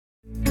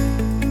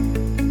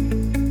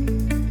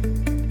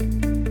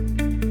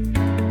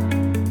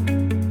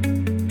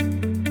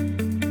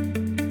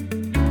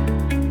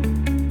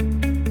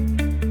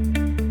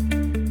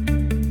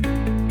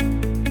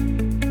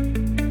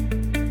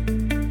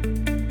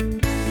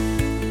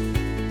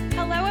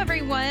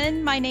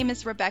My name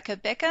is Rebecca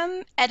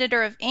Bickham,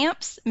 editor of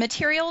AMP's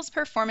Materials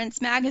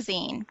Performance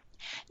Magazine.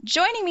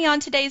 Joining me on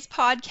today's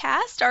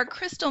podcast are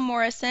Crystal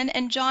Morrison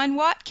and John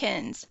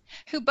Watkins,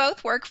 who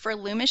both work for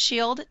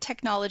LumaShield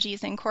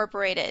Technologies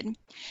Incorporated.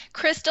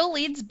 Crystal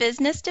leads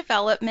business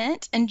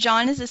development, and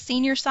John is a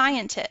senior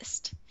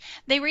scientist.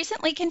 They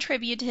recently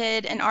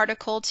contributed an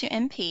article to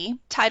MP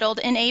titled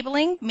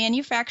Enabling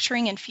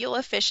Manufacturing and Fuel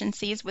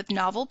Efficiencies with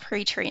Novel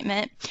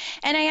Pretreatment,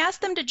 and I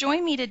asked them to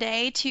join me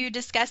today to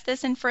discuss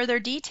this in further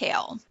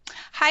detail.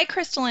 Hi,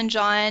 Crystal and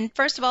John.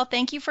 First of all,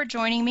 thank you for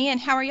joining me, and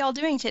how are y'all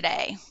doing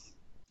today?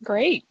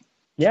 Great.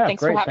 Yeah,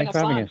 Thanks great. for having Thanks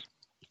for having us.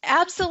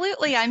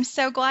 Absolutely. I'm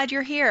so glad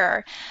you're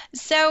here.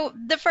 So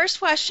the first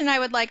question I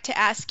would like to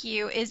ask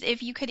you is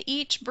if you could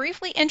each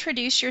briefly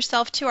introduce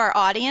yourself to our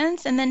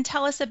audience and then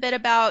tell us a bit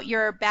about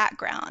your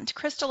background.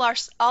 Crystal,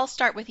 I'll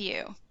start with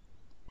you.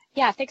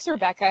 Yeah, thanks,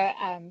 Rebecca.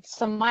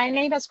 So my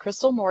name is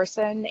Crystal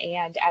Morrison,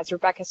 and as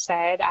Rebecca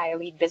said, I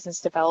lead business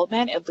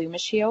development at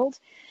LumaShield.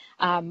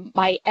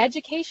 My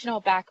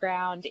educational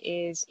background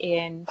is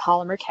in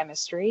polymer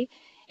chemistry.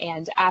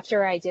 And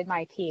after I did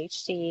my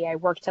PhD, I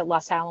worked at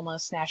Los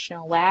Alamos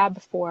National Lab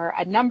for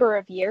a number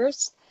of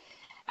years,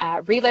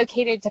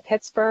 relocated to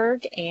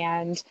Pittsburgh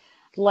and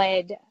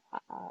led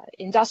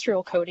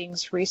industrial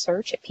coatings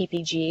research at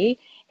PPG,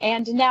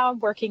 and now I'm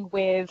working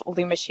with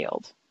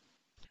LumaShield.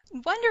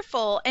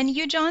 Wonderful. And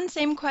you, John,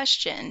 same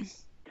question.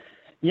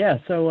 Yeah,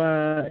 so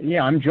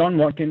I'm John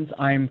Watkins.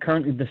 I'm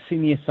currently the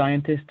senior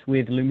scientist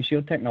with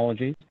LumaShield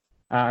Technologies.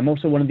 I'm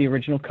also one of the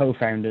original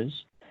co-founders.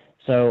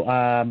 So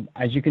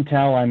as you can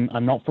tell, I'm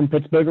not from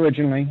Pittsburgh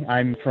originally.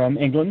 I'm from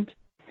England.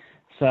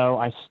 So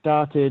I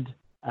started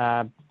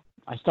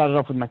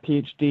off with my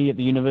PhD at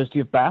the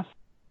University of Bath,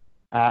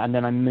 and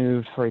then I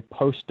moved for a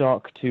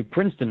postdoc to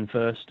Princeton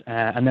first,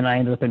 and then I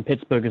ended up in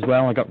Pittsburgh as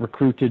well. I got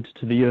recruited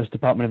to the U.S.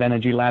 Department of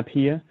Energy lab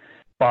here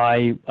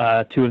by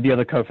two of the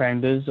other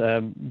co-founders,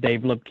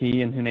 Dave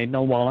Lubke and Junaid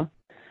Nalwala.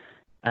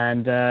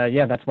 And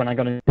that's when I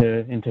got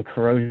into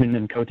corrosion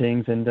and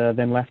coatings, and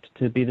then left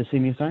to be the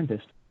senior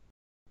scientist.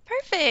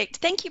 Perfect.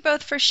 Thank you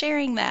both for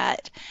sharing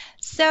that.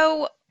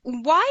 So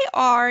why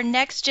are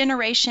next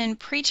generation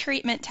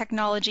pretreatment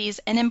technologies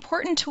an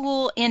important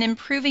tool in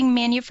improving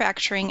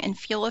manufacturing and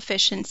fuel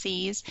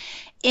efficiencies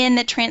in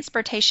the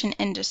transportation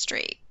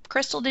industry?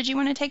 Crystal, did you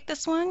want to take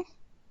this one?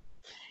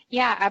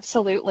 Yeah,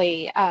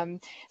 absolutely.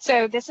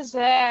 So this is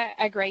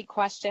a great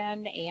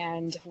question,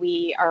 and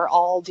we are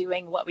all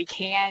doing what we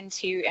can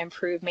to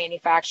improve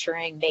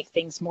manufacturing, make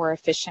things more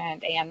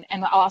efficient,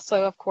 and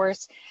also, of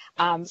course,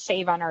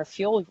 save on our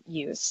fuel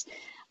use.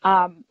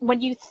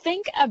 When you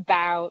think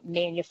about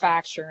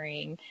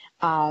manufacturing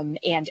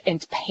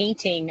and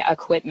painting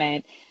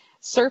equipment,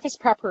 surface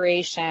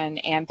preparation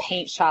and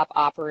paint shop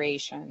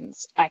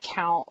operations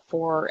account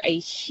for a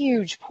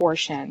huge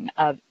portion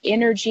of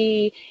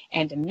energy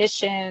and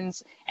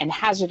emissions and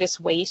hazardous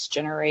waste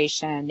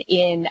generation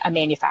in a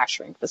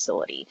manufacturing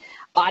facility,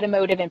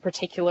 automotive in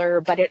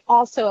particular, but it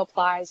also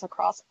applies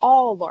across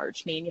all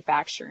large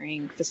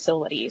manufacturing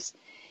facilities.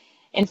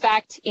 In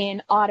fact,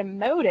 in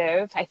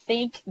automotive, I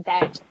think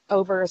that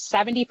over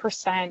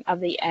 70% of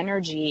the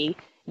energy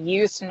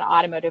used in an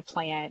automotive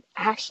plant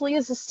actually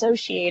is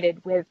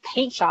associated with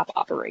paint shop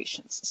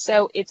operations.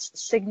 So it's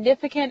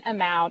significant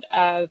amount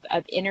of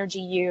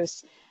energy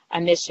use,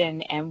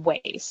 emission, and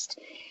waste.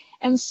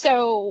 And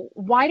so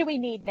why do we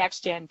need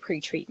next-gen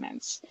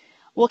pretreatments?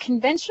 Well,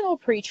 conventional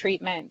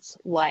pretreatments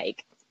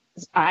like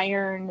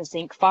iron,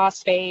 zinc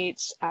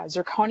phosphates,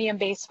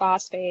 zirconium-based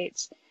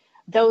phosphates,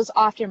 those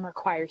often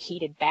require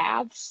heated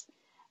baths.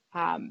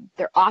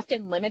 They're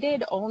often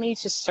limited only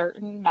to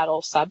certain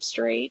metal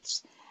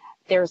substrates.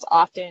 There's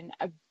often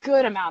a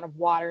good amount of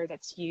water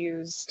that's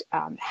used,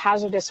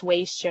 hazardous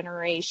waste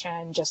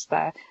generation, just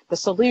the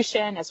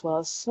solution, as well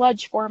as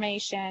sludge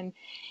formation.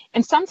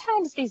 And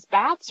sometimes these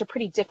baths are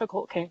pretty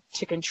difficult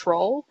to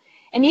control.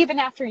 And even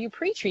after you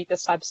pre-treat the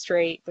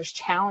substrate, there's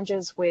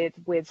challenges with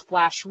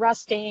flash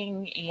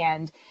rusting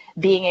and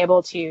being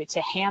able to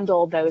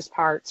handle those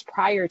parts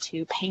prior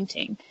to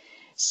painting.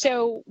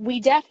 So we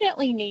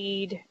definitely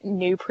need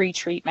new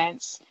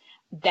pre-treatments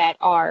that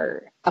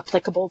are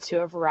applicable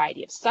to a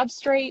variety of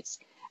substrates,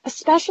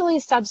 especially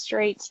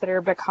substrates that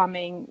are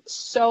becoming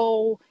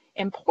so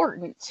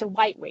important to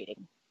lightweighting,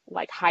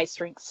 like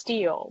high-strength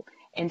steel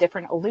and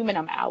different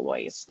aluminum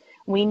alloys.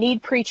 We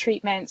need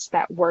pretreatments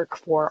that work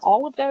for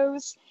all of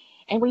those,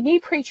 and we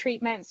need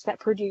pretreatments that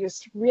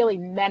produce really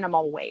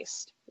minimal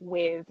waste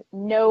with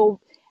no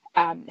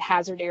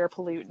hazard air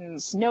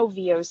pollutants, no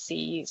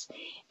VOCs,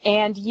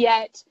 and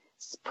yet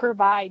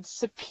provide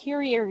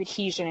superior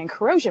adhesion and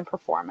corrosion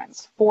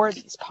performance for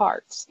these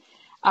parts.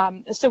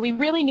 So we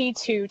really need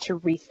to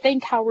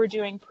rethink how we're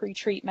doing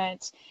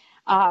pretreatment.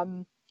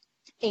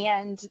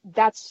 And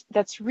that's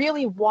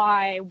really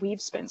why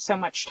we've spent so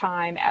much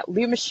time at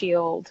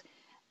LumaShield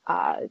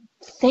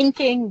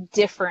thinking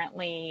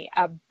differently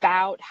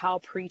about how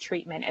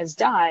pretreatment is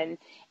done,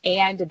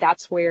 and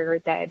that's where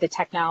the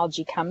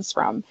technology comes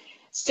from.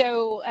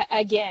 So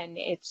again,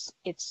 it's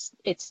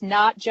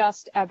not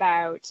just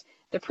about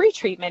the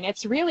pretreatment,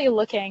 it's really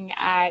looking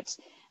at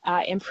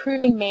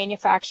improving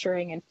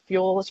manufacturing and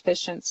fuel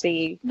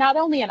efficiency, not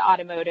only in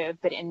automotive,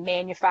 but in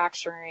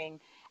manufacturing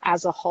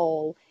as a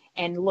whole,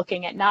 and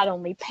looking at not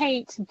only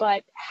paint,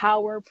 but how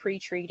we're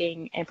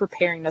pre-treating and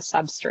preparing the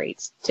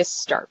substrates to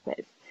start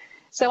with.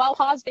 So I'll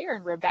pause there,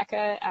 and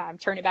Rebecca,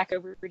 turn it back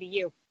over to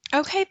you.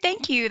 Okay,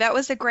 thank you. That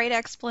was a great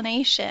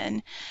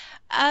explanation.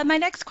 My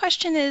next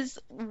question is,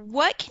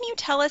 what can you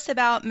tell us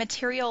about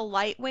material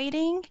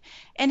lightweighting,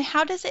 and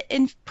how does it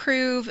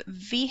improve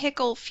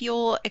vehicle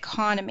fuel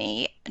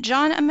economy?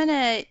 John, I'm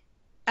going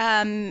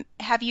to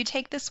have you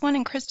take this one,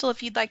 and Crystal,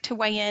 if you'd like to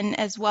weigh in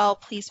as well,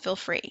 please feel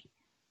free.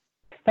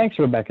 Thanks,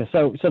 Rebecca.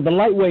 So the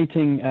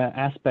lightweighting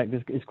aspect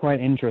is quite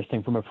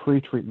interesting from a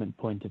pre-treatment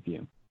point of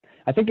view.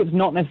 I think it's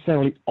not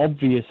necessarily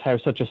obvious how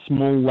such a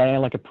small layer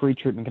like a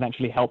pre-treatment can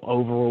actually help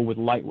overall with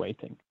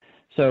lightweighting.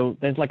 So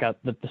there's like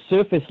the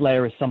surface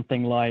layer is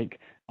something like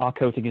our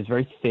coating is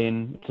very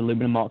thin, it's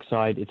aluminum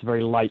oxide, it's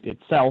very light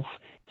itself,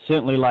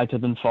 certainly lighter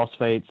than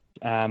phosphates.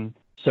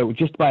 So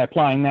just by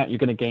applying that, you're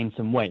going to gain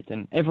some weight.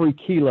 And every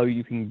kilo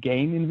you can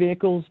gain in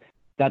vehicles,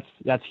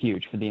 that's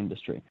huge for the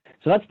industry.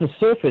 So that's the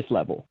surface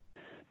level.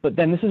 But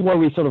then this is where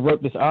we sort of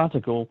wrote this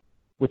article.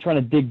 We're trying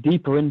to dig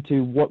deeper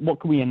into what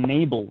can we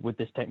enable with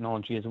this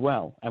technology as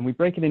well. And we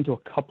break it into a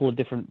couple of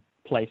different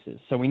places.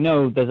 So we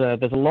know there's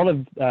a lot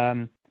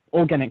of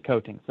organic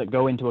coatings that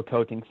go into a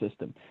coating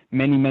system,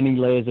 many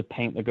layers of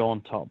paint that go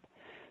on top.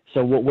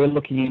 So what we're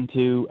looking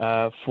into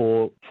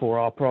for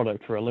our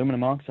product, for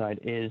aluminum oxide,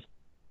 is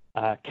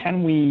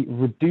can we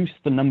reduce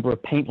the number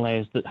of paint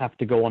layers that have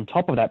to go on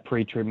top of that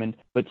pre-treatment,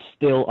 but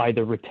still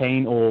either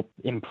retain or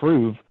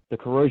improve the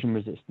corrosion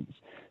resistance?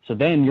 So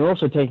then you're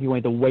also taking away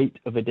the weight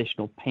of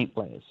additional paint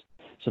layers.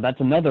 So that's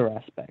another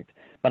aspect.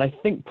 But I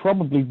think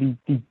probably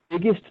the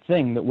biggest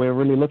thing that we're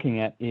really looking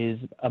at is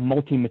a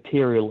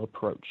multi-material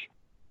approach.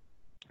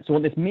 So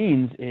what this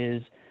means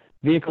is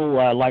vehicle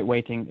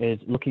lightweighting is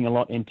looking a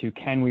lot into,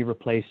 can we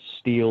replace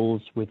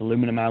steels with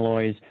aluminum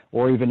alloys,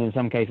 or even in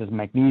some cases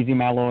magnesium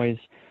alloys?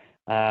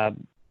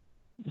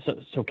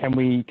 So can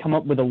we come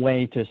up with a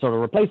way to sort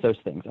of replace those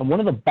things? And one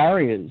of the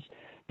barriers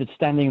that's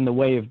standing in the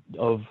way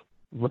of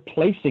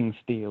replacing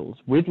steels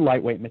with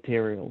lightweight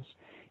materials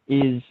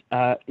is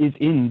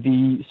in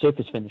the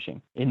surface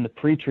finishing, in the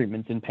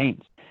pre-treatments in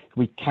paints.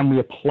 Can we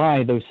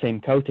apply those same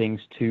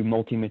coatings to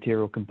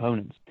multi-material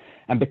components?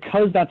 And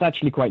because that's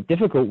actually quite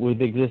difficult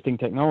with existing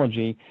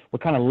technology, we're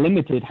kind of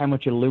limited how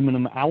much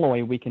aluminum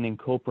alloy we can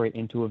incorporate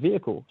into a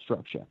vehicle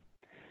structure.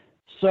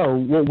 So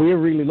what we're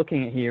really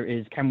looking at here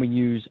is, can we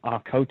use our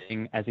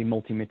coating as a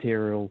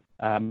multi-material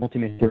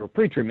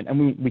pre-treatment?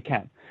 And we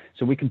can.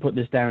 So we can put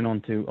this down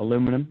onto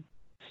aluminum,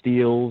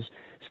 steels,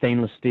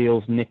 stainless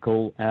steels,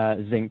 nickel,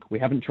 zinc. We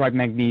haven't tried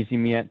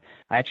magnesium yet.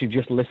 I actually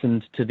just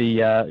listened to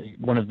the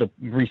one of the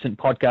recent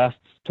podcasts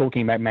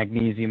talking about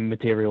magnesium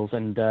materials,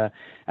 and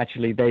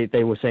actually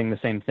they were saying the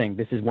same thing.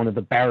 This is one of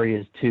the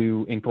barriers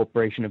to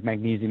incorporation of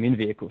magnesium in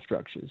vehicle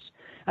structures.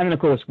 And then, of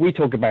course, we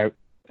talk about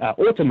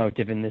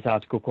automotive in this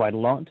article quite a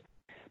lot,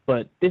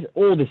 but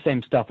all the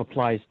same stuff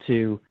applies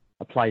to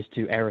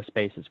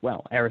aerospace as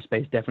well.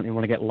 Aerospace definitely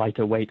want to get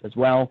lighter weight as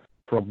well,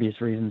 for obvious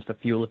reasons, for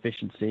fuel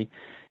efficiency.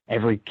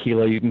 Every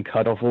kilo you can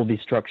cut off all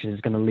these structures is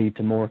going to lead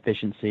to more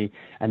efficiency,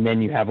 and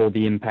then you have all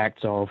the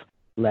impacts of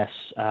less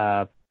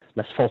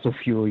fossil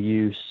fuel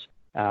use.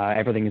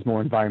 Everything is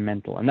more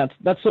environmental, and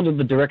that's sort of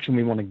the direction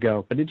we want to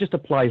go. But it just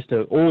applies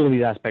to all of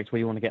these aspects where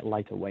you want to get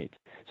lighter weight.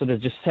 So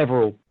there's just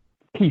several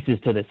pieces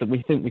to this that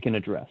we think we can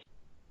address.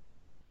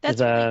 Yeah.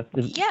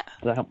 Does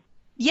that help?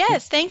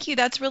 Yes, thank you.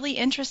 That's really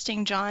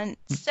interesting, John.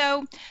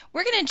 So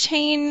we're going to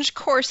change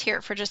course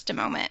here for just a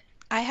moment.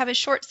 I have a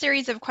short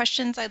series of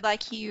questions I'd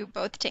like you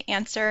both to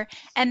answer,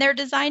 and they're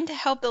designed to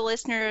help the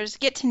listeners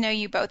get to know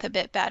you both a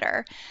bit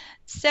better.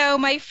 So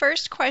my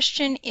first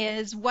question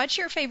is, what's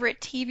your favorite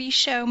TV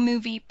show,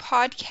 movie,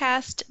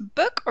 podcast,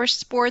 book, or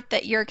sport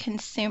that you're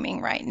consuming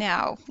right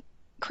now?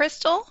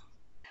 Crystal?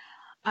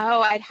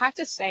 Oh, I'd have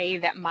to say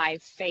that my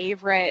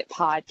favorite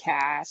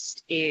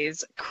podcast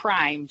is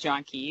Crime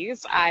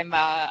Junkies. I'm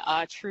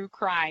a true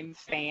crime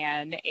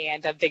fan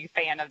and a big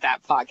fan of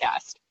that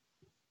podcast.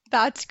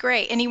 That's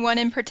great. Anyone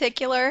in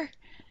particular?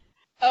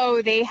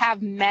 Oh, they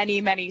have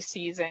many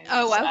seasons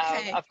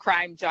of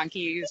Crime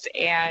Junkies,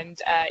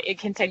 and it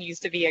continues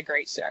to be a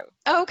great show.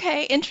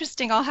 Okay,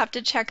 interesting. I'll have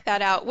to check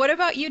that out. What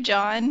about you,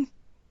 John?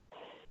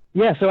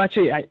 Yeah, so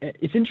actually,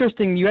 it's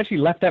interesting. You actually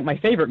left out my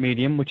favorite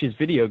medium, which is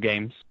video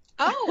games.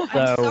 Oh,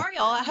 I'm sorry.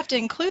 I'll have to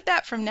include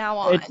that from now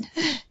on.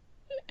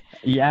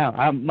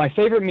 Yeah, my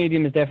favorite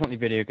medium is definitely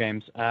video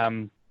games.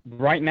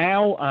 Right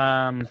now,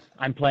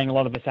 I'm playing a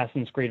lot of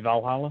Assassin's Creed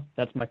Valhalla.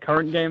 That's my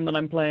current game that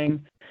I'm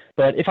playing.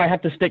 But if I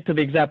have to stick to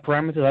the exact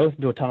parameters, I listen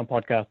to a ton of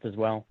podcasts as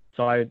well.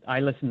 So I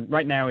listen.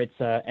 Right now, it's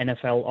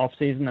NFL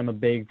off-season. I'm a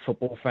big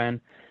football fan.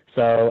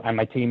 And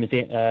my team is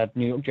the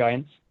New York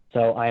Giants.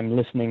 So I'm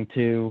listening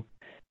to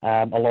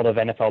a lot of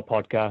NFL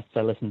podcasts.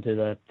 I listen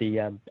to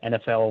the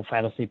NFL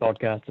fantasy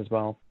podcast as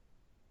well.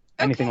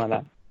 Anything like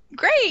that.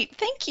 Great,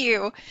 thank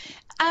you.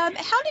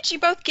 How did you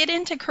both get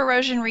into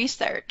corrosion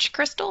research?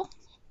 Crystal?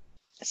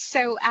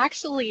 So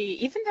actually,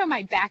 even though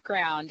my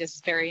background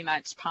is very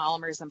much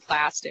polymers and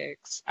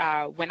plastics,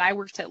 when I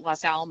worked at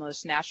Los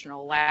Alamos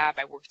National Lab,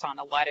 I worked on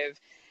a lot of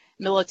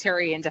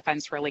military and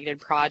defense related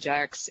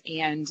projects.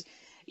 And,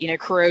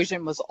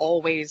 corrosion was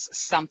always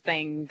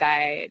something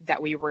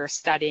that we were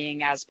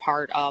studying as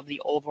part of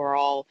the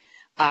overall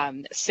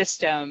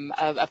system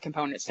of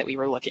components that we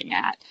were looking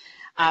at.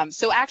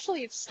 So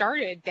actually it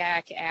started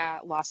back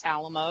at Los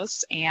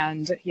Alamos,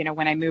 and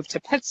when I moved to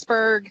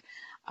Pittsburgh,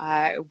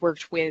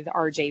 worked with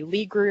RJ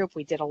Lee Group.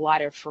 We did a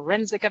lot of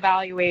forensic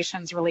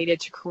evaluations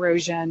related to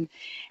corrosion.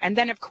 And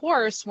then, of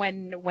course,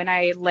 when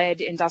I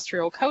led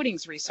industrial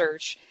coatings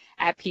research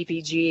at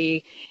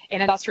PPG,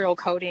 in industrial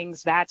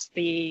coatings, that's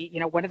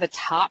one of the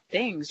top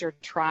things you're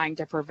trying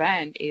to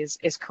prevent is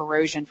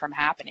corrosion from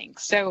happening.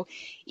 So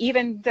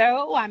even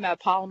though I'm a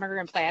polymer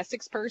and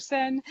plastics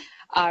person,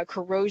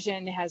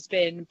 corrosion has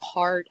been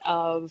part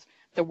of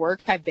the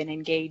work I've been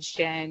engaged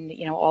in,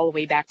 all the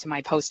way back to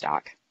my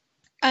postdoc.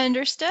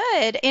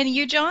 Understood. And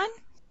you, John?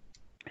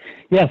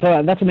 Yeah,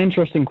 so that's an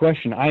interesting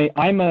question.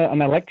 I'm an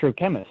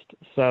electrochemist,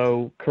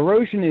 so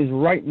corrosion is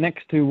right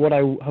next to what I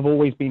have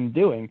always been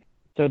doing.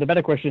 So the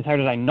better question is, how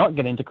did I not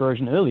get into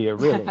corrosion earlier,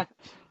 really?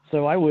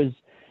 So I was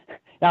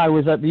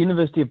at the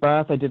University of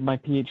Bath. I did my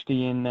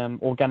PhD in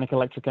organic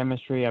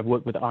electrochemistry. I've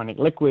worked with ionic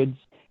liquids.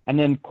 And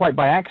then quite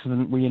by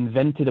accident, we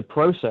invented a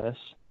process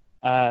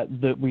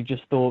that we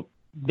just thought,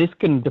 this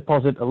can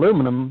deposit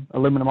aluminum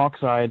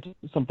oxide,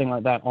 something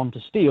like that, onto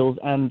steels.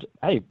 And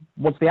hey,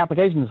 what's the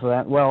applications for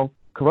that? Well,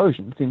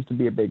 corrosion seems to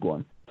be a big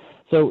one.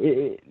 So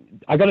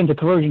I got into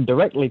corrosion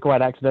directly,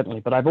 quite accidentally,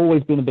 but I've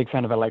always been a big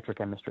fan of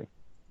electrochemistry.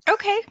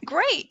 Okay,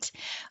 great.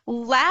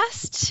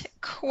 Last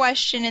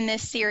question in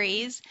this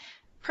series.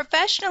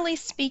 Professionally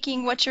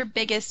speaking, what's your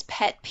biggest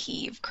pet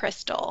peeve,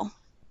 Crystal?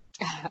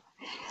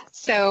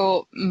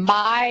 So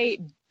my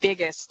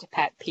biggest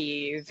pet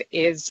peeve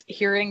is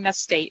hearing the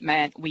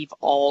statement, "We've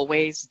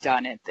always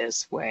done it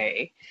this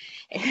way."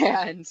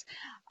 And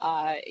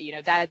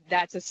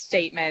that's a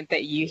statement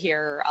that you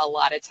hear a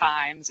lot of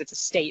times. It's a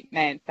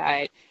statement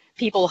that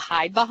people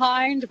hide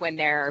behind when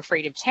they're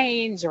afraid of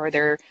change, or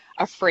they're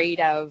afraid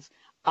of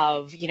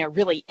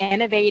really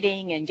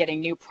innovating and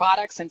getting new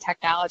products and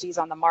technologies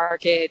on the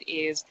market.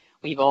 Is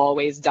 "We've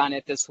always done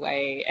it this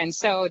way." And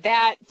so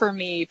that, for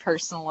me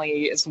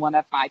personally, is one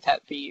of my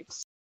pet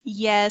peeves.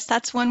 Yes,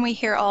 that's one we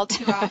hear all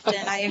too often.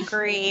 I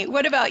agree.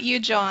 What about you,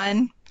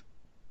 John?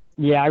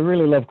 Yeah, I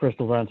really love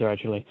Crystal's answer,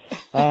 actually.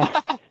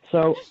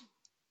 So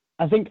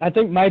I think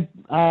my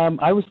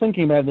I was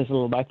thinking about this a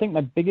little bit. I think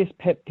my biggest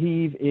pet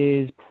peeve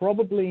is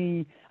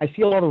probably, I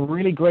see a lot of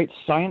really great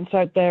science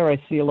out there.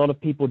 I see a lot of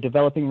people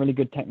developing really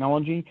good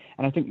technology,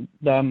 and I think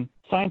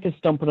scientists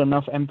don't put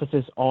enough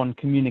emphasis on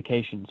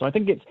communication. So I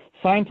think it's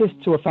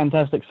scientists who are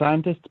fantastic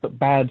scientists, but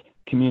bad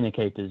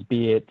communicators,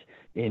 be it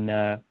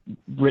in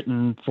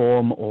written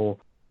form or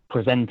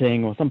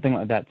presenting or something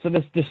like that. So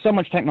there's so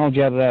much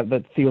technology out there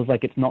that feels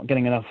like it's not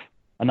getting enough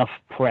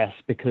press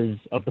because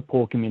of the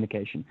poor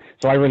communication.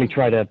 So I really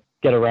try to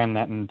get around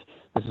that, and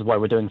this is why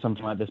we're doing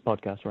something like this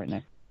podcast right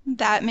now.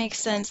 That makes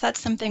sense. That's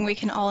something we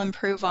can all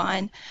improve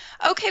on.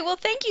 Okay, well,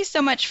 thank you so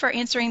much for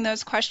answering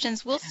those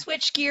questions. We'll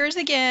switch gears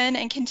again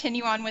and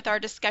continue on with our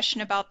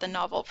discussion about the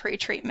novel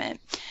pretreatment.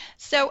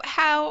 So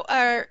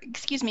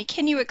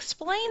can you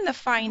explain the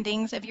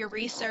findings of your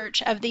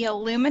research of the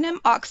aluminum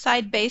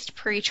oxide-based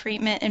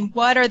pretreatment, and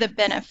what are the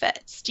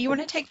benefits? Do you want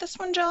to take this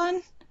one,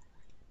 John?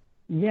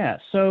 Yeah,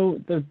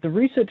 so the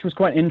research was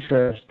quite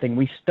interesting.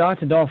 We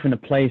started off in a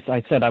place,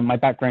 I said my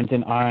background's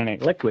in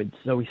ionic liquids,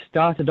 so we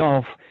started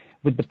off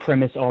with the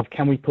premise of,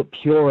 can we put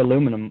pure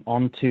aluminum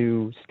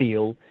onto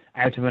steel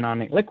out of an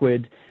ionic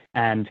liquid,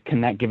 and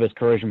can that give us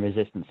corrosion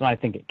resistance? And I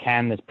think it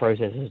can. There's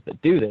processes that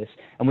do this,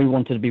 and we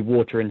wanted to be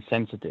water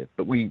insensitive,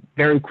 but we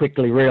very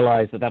quickly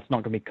realized that that's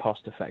not going to be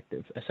cost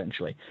effective,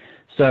 essentially.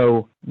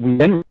 So we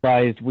then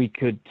realized we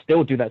could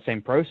still do that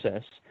same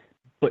process,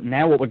 but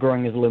now what we're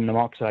growing is aluminum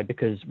oxide.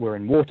 Because we're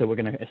in water, we're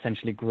going to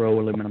essentially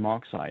grow aluminum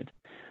oxide.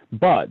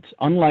 But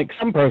unlike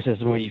some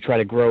processes where you try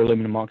to grow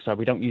aluminum oxide,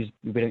 we don't use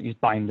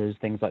binders,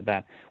 things like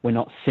that. We're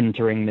not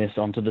sintering this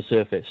onto the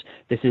surface.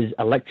 This is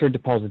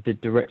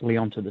electrodeposited directly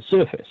onto the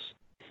surface.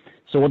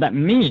 So what that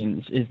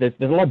means is that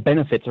there's a lot of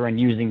benefits around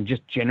using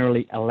just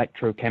generally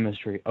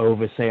electrochemistry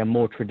over, say, a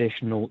more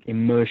traditional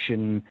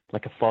immersion,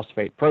 like a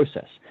phosphate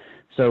process.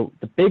 So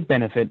the big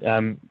benefit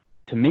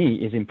to me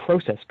is in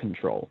process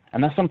control,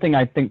 and that's something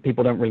I think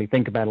people don't really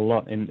think about a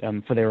lot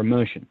for their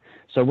immersion.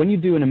 So when you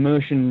do an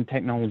immersion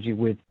technology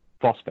with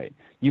phosphate,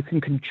 you can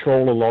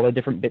control a lot of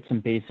different bits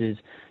and pieces.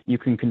 You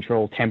can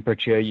control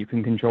temperature, you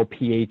can control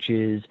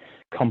pHs,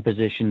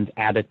 compositions,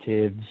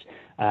 additives,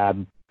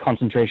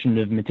 concentration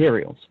of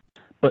materials.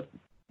 But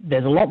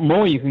there's a lot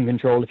more you can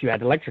control if you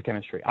add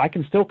electrochemistry. I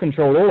can still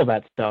control all of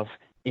that stuff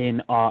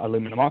in our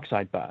aluminum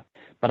oxide bath,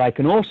 but I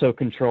can also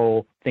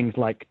control things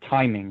like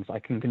timings. I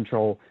can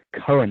control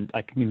current.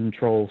 I can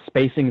control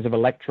spacings of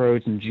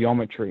electrodes and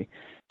geometry.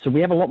 So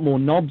we have a lot more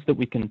knobs that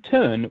we can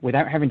turn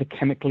without having to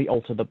chemically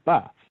alter the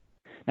bath.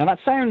 Now that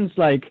sounds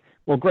like,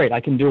 well, great, I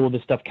can do all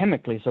this stuff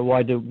chemically, so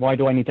why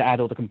do I need to add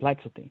all the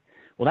complexity?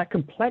 Well, that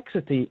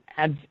complexity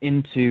adds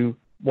into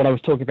what I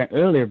was talking about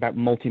earlier about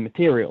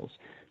multi-materials.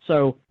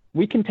 So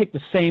we can take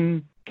the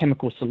same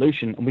chemical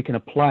solution and we can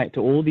apply it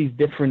to all these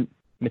different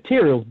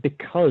materials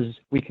because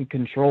we can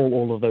control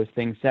all of those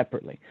things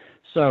separately.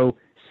 So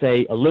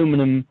say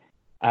aluminum,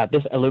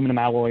 this aluminum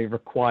alloy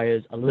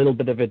requires a little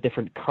bit of a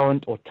different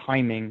current or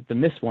timing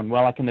than this one.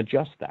 Well, I can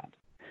adjust that.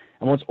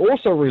 And what's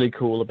also really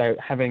cool about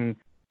having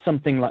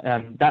something like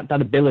that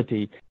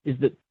ability is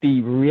that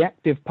the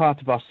reactive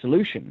part of our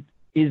solution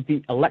is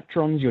the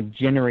electrons you're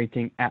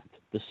generating at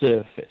the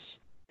surface.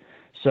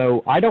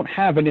 So I don't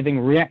have anything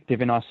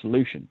reactive in our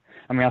solution.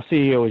 I mean, our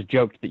CEO has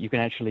joked that you can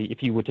actually,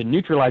 if you were to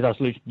neutralize our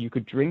solution, you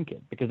could drink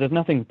it because there's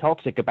nothing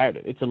toxic about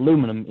it. It's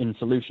aluminum in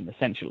solution,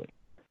 essentially.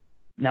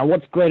 Now,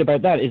 what's great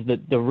about that is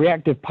that the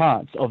reactive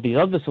parts of these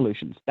other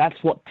solutions,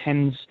 that's what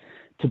tends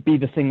to be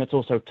the thing that's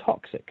also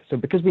toxic. So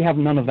because we have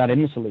none of that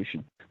in the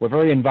solution, we're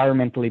very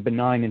environmentally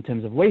benign in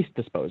terms of waste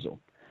disposal.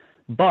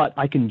 But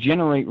I can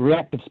generate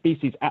reactive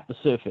species at the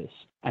surface,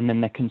 and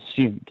then they're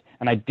consumed.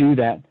 And I do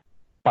that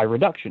by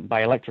reduction,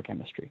 by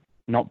electrochemistry,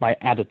 not by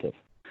additive.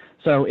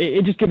 So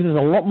it just gives us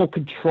a lot more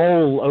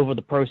control over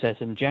the process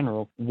in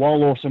general,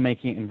 while also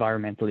making it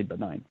environmentally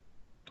benign.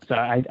 So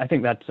I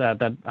think that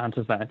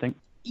answers that, I think.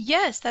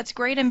 Yes, that's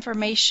great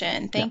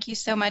information. Thank you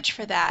so much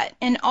for that.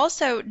 And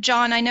also,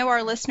 John, I know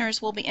our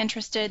listeners will be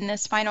interested in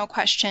this final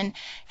question.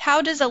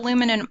 How does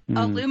aluminum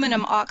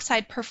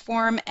oxide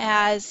perform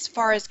as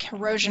far as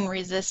corrosion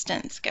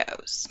resistance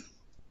goes?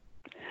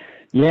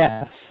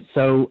 Yes.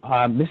 So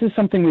this is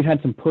something we've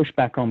had some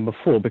pushback on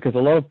before because a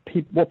lot of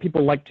what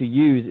people like to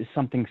use is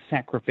something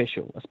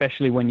sacrificial,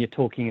 especially when you're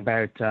talking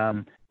about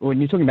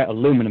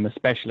aluminum,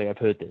 especially. I've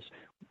heard this,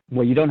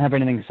 where you don't have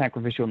anything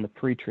sacrificial in the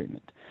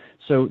pretreatment.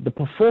 So the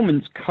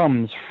performance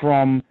comes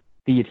from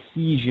the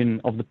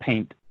adhesion of the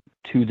paint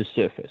to the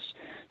surface.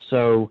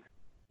 So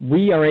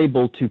we are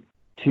able to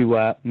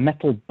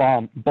metal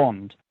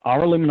bond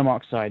our aluminum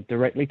oxide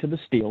directly to the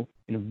steel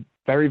in a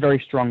very, very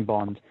strong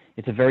bond.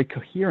 It's a very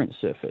coherent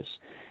surface.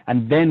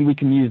 And then we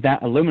can use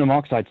that aluminum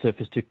oxide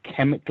surface to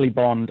chemically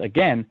bond,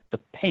 again, the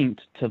paint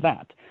to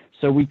that.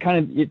 So we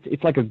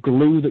it's like a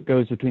glue that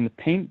goes between the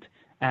paint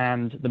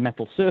and the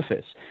metal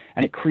surface.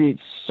 And it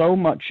creates so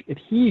much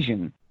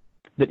adhesion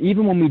that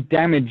even when we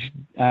damage,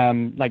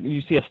 like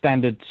you see a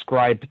standard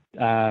scribe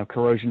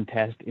corrosion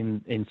test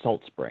in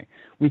salt spray,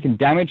 we can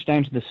damage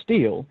down to the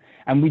steel,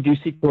 and we do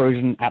see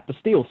corrosion at the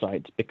steel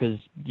sites because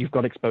you've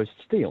got exposed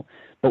steel.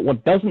 But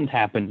what doesn't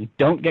happen, you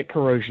don't get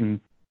corrosion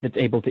that's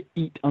able to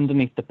eat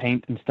underneath the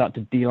paint and start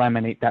to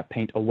delaminate that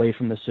paint away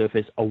from the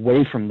surface,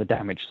 away from the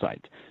damaged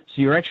site.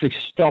 So you're actually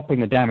stopping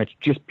the damage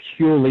just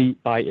purely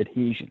by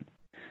adhesion.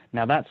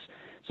 Now that's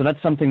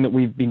something that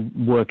we've been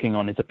working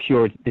on, is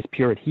this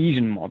pure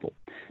adhesion model.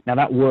 Now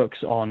that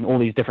works on all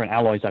these different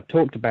alloys I've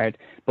talked about,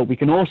 but we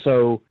can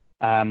also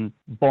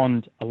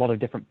bond a lot of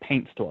different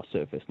paints to our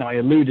surface. Now I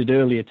alluded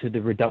earlier to the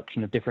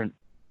reduction of different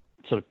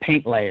sort of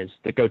paint layers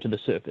that go to the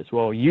surface.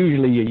 Well,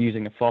 usually you're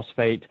using a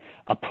phosphate,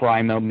 a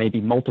primer,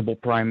 maybe multiple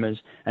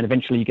primers, and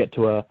eventually you get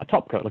to a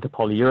top coat like a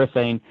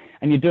polyurethane,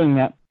 and you're doing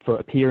that for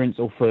appearance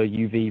or for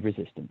UV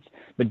resistance.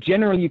 But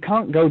generally you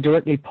can't go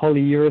directly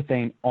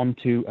polyurethane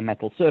onto a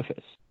metal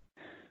surface.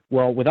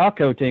 Well, with our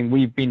coating,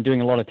 we've been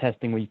doing a lot of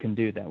testing where you can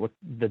do that with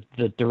the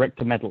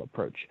direct-to-metal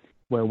approach,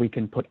 where we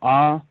can put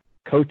our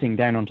coating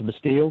down onto the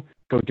steel,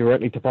 go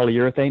directly to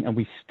polyurethane, and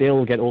we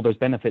still get all those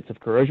benefits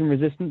of corrosion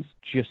resistance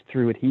just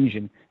through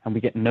adhesion, and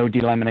we get no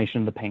delamination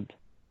of the paint.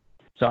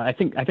 So I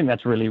think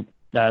that's really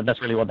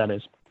what that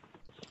is.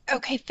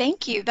 Okay,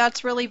 thank you.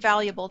 That's really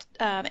valuable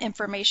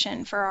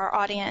information for our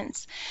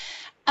audience.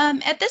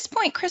 At this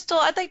point, Crystal,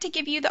 I'd like to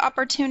give you the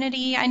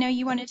opportunity. I know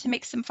you wanted to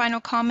make some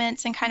final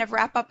comments and kind of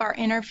wrap up our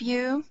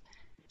interview,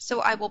 so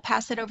I will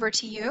pass it over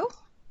to you.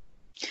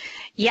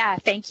 Yeah,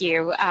 thank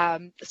you.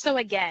 So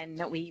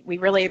again, we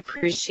really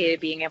appreciate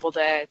being able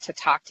to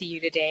talk to you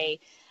today.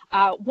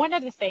 One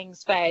of the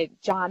things that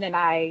John and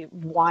I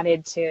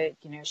wanted to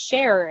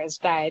share is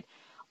that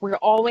we're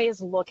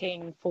always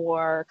looking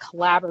for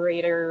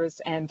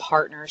collaborators and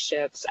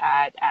partnerships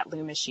at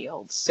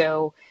LumaShield.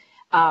 So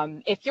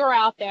if you're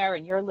out there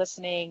and you're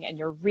listening and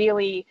you're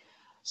really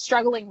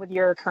struggling with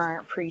your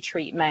current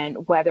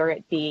pretreatment, whether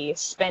it be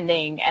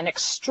spending an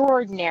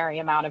extraordinary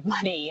amount of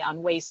money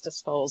on waste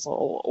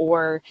disposal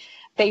or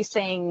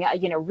facing,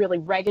 really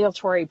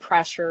regulatory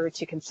pressure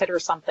to consider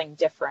something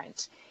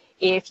different,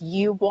 if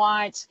you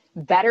want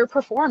better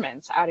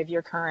performance out of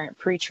your current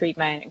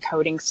pretreatment and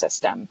coating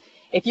system,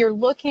 if you're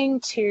looking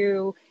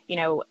to,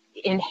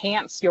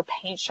 enhance your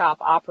paint shop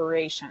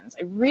operations,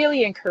 I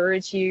really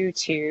encourage you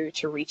to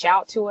reach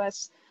out to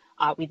us.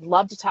 We'd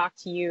love to talk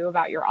to you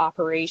about your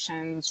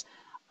operations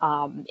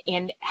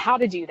and how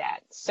to do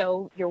that.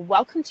 So you're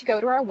welcome to go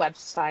to our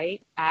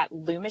website at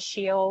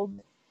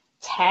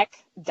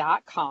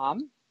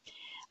lumashieldtech.com.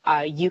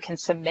 You can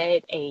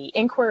submit an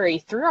inquiry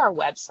through our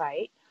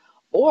website,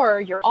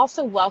 Or you're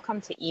also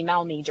welcome to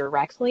email me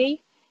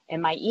directly.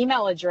 And my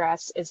email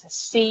address is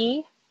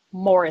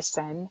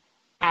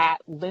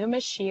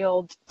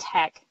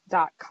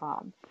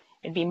cmorrison@lumashieldtech.com.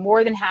 I'd be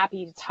more than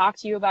happy to talk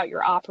to you about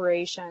your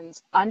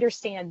operations,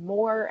 understand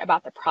more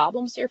about the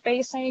problems you're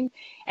facing,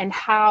 and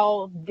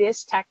how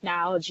this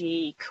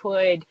technology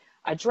could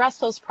address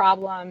those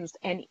problems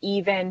and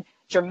even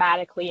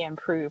dramatically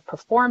improve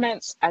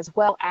performance as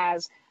well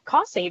as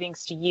cost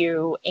savings to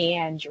you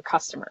and your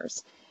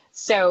customers.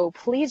 So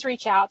please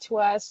reach out to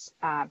us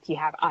if you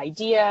have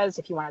ideas,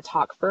 if you want to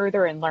talk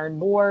further and learn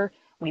more.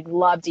 We'd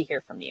love to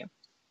hear from you.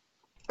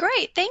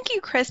 Great. Thank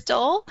you,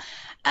 Crystal.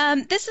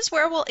 This is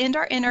where we'll end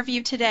our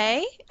interview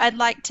today. I'd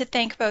like to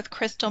thank both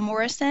Crystal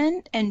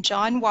Morrison and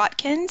John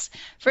Watkins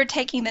for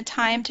taking the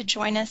time to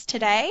join us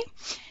today.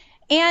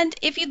 And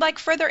if you'd like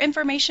further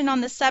information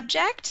on the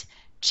subject,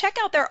 check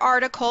out their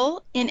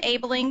article,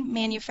 Enabling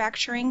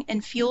Manufacturing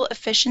and Fuel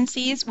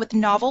Efficiencies with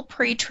Novel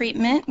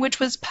Pretreatment, which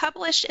was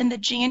published in the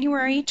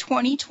January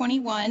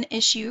 2021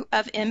 issue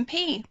of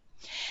MP.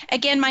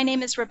 Again, my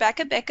name is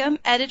Rebecca Bickham,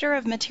 editor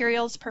of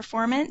Materials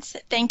Performance.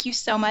 Thank you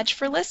so much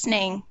for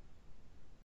listening.